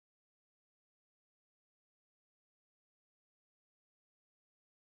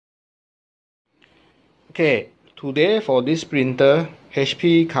Okay, today for this printer,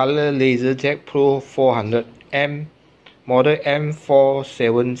 HP Color LaserJet Pro 400 M model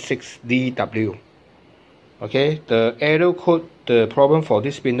M476dw. Okay, the error code, the problem for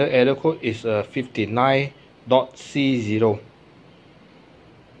this printer error code is 59.C0.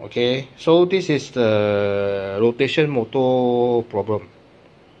 Okay, so this is the rotation motor problem.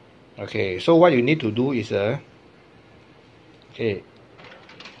 Okay, so what you need to do is okay,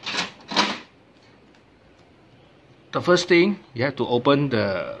 the first thing you have to open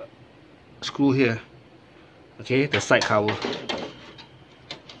the screw here. Okay, the side cover.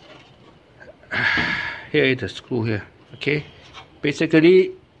 Here is the screw here. Okay,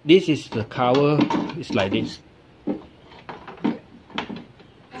 basically this is the cover. It's like this.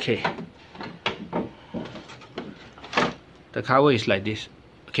 Okay, the cover is like this.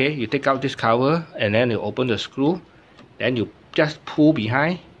 Okay, you take out this cover and then you open the screw, then you just pull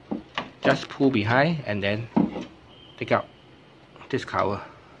behind, and then take out this cover.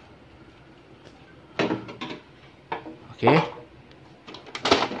 Okay.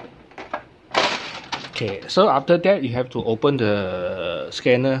 Okay, so after that you have to open the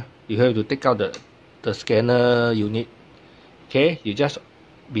scanner. You have to take out the scanner unit. Okay, you just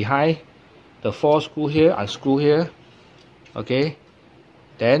behind the 4 screw here, unscrew here. Okay,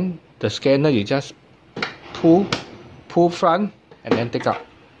 then the scanner you just pull front and then take out.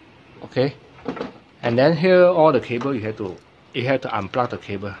 Okay, and then here all the cable you have to unplug the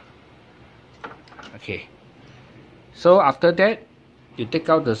cable. Okay, so after that you take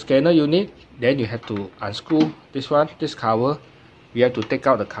out the scanner unit, then you have to unscrew this cover. You have to take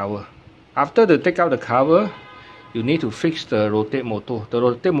out the cover. After you take out the cover, you need to fix the rotate motor. The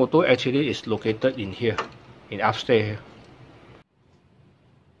rotate motor actually is located in here, in upstairs here.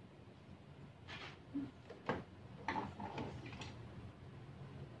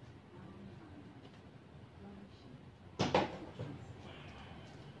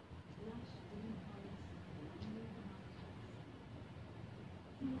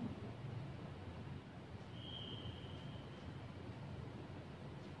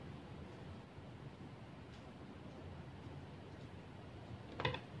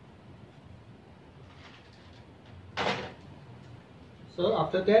 So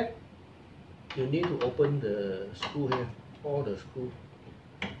after that, you need to open the screw here, all the screw.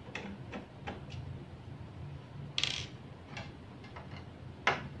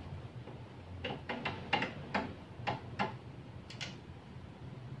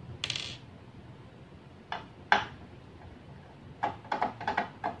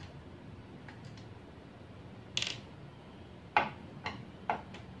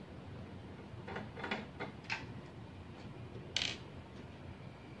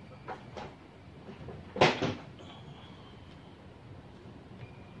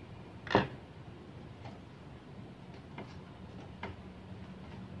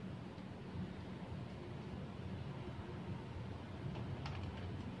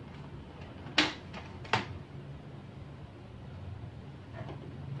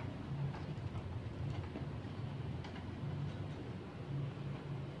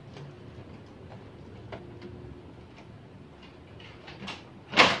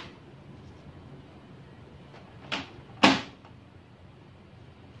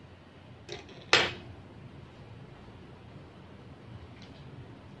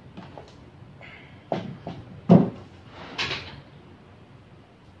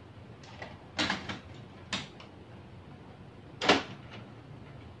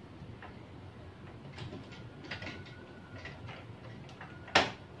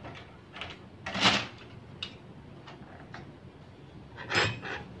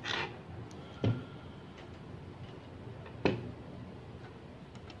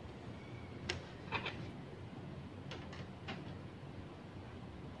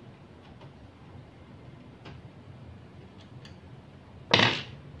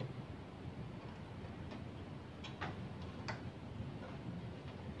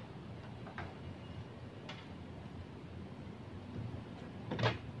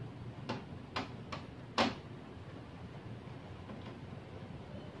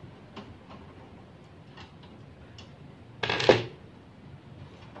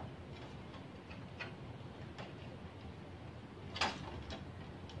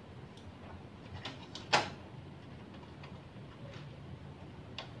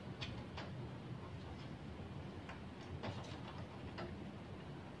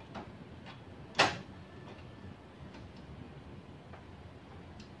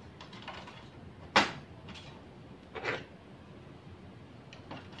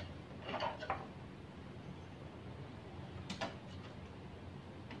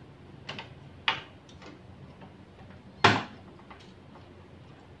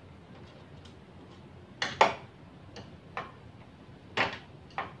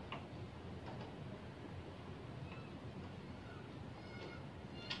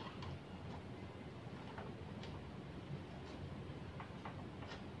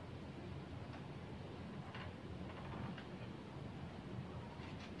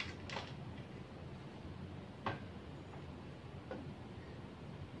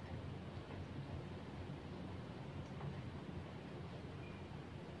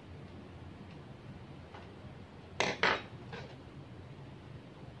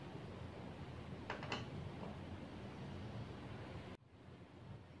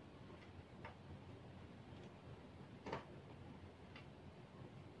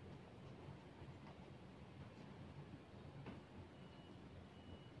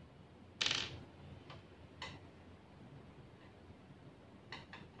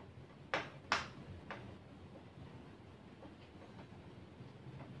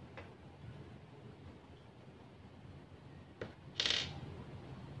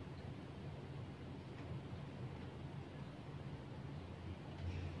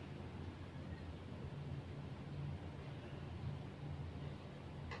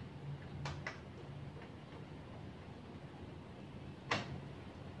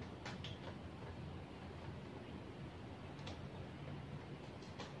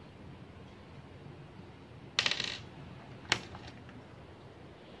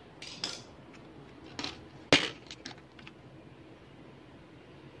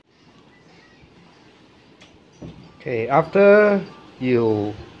 Okay, after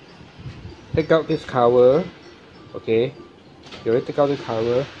you take out this cover, okay, you already take out the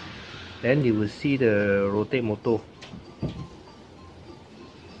cover, then you will see the rotate motor.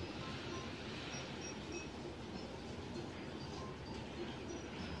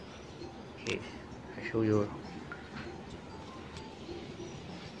 Okay, I show you.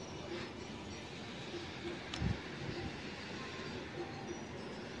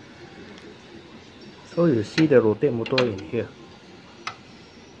 So you see the rotate motor in here.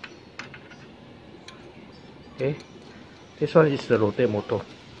 Okay, this one is the rotate motor.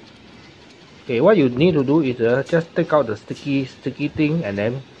 Okay, what you need to do is just take out the sticky thing and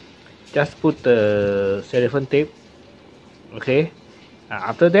then just put the cellophane tape. Okay,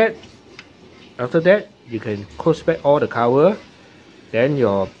 after that you can close back all the cover, then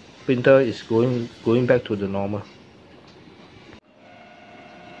your printer is going back to the normal.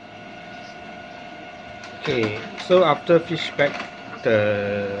 Okay, so after fish back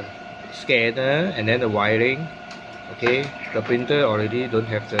the scanner and then the wiring, okay, the printer already don't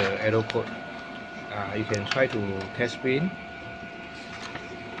have the error code. You can try to test print.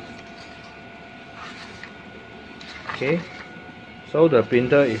 Okay, so the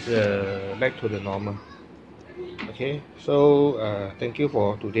printer is back to the normal. Okay, so thank you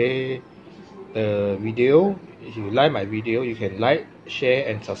for today video. If you like my video, you can like, share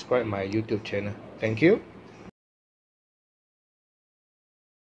and subscribe my YouTube channel. Thank you.